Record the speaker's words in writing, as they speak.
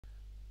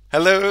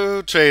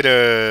Hello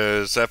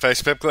traders,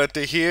 FX Pip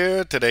Collector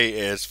here. Today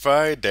is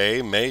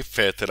Friday, May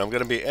 5th, and I'm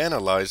going to be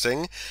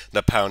analyzing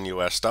the pound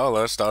US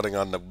dollar starting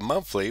on the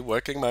monthly,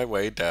 working my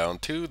way down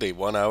to the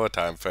 1 hour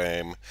time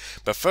frame.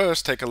 But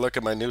first, take a look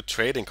at my new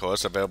trading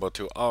course available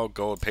to all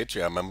Gold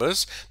Patreon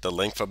members. The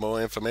link for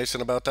more information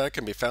about that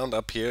can be found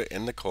up here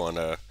in the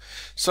corner.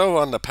 So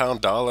on the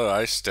pound dollar,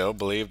 I still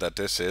believe that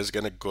this is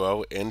going to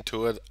grow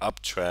into an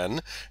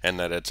uptrend and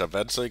that it's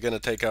eventually going to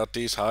take out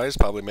these highs,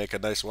 probably make a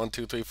nice 1,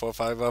 2, 3, 4,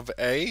 5 of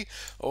A,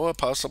 or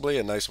possibly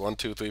a nice 1,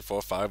 2, 3,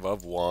 4, 5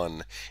 of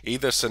 1.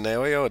 Either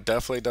scenario, it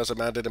definitely doesn't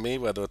matter to me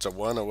whether it's a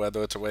 1 or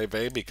whether it's a wave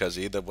A, because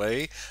either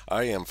way,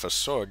 I am for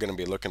sure going to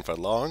be looking for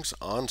longs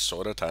on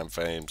shorter time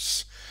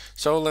frames.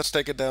 So let's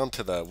take it down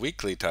to the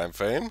weekly time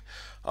frame.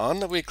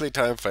 On the weekly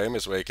time frame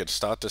is where you can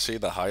start to see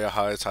the higher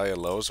highs, higher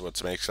lows,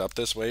 which makes up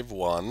this wave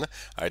 1.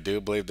 I do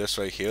believe this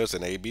right here is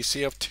an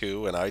ABC of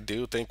 2, and I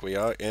do think we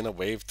are in a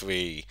wave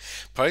 3.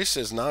 Price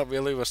is not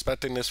really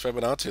respecting this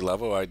Fibonacci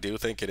level. I do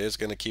think it is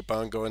going to keep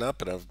on going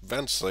up and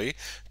eventually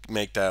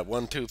make that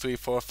 1, 2, 3,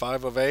 4,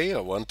 5 of A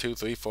or 1, 2,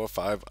 3, 4,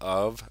 5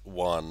 of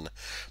 1.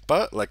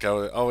 But like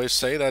I always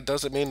say, that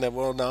doesn't mean there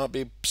will not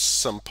be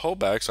some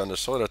pullbacks on the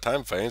shorter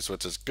time frames,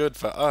 which is good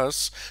for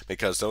us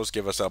because those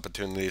give us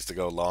opportunities to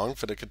go long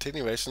for the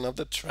continuation of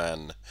the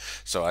trend.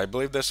 So I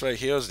believe this right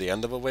here is the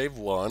end of a wave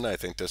 1. I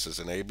think this is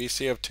an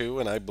ABC of 2,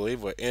 and I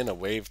believe we're in a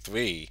wave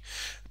 3.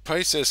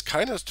 Price is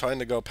kind of trying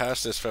to go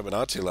past this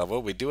Fibonacci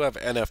level. We do have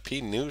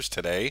NFP news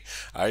today.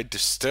 I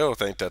still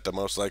think that the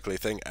most likely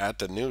thing at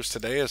the news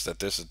today is that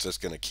this is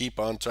just going to keep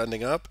on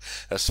trending up,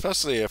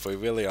 especially if we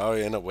really are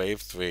in a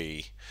wave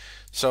 3.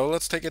 So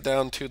let's take it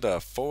down to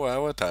the 4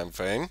 hour time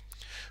frame.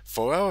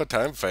 4 hour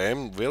time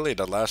frame, really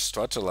the last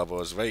structure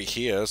level is right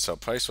here, so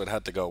price would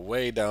have to go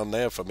way down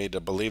there for me to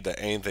believe that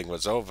anything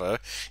was over.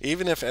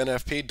 Even if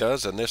NFP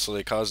does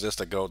initially cause this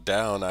to go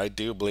down, I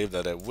do believe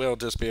that it will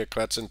just be a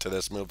correction to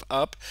this move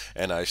up,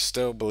 and I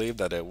still believe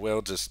that it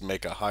will just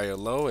make a higher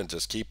low and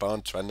just keep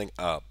on trending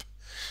up.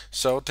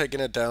 So taking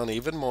it down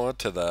even more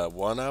to the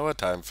 1 hour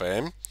time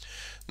frame.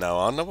 Now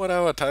on the 1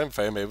 hour time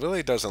frame, it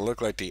really doesn't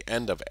look like the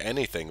end of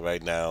anything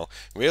right now.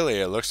 Really,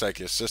 it looks like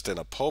it's just in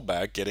a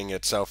pullback, getting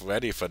itself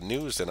ready for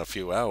news in a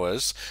few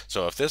hours.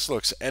 So if this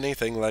looks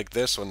anything like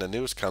this when the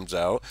news comes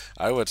out,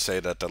 I would say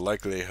that the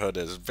likelihood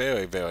is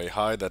very, very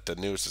high that the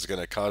news is going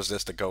to cause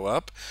this to go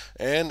up,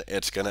 and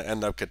it's going to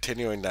end up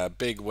continuing that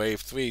big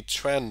wave 3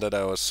 trend that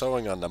I was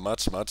showing on the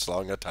much, much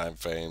longer time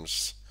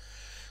frames.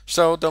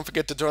 So don't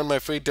forget to join my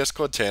free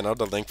Discord channel.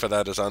 The link for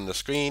that is on the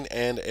screen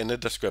and in the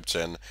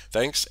description.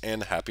 Thanks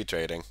and happy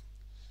trading.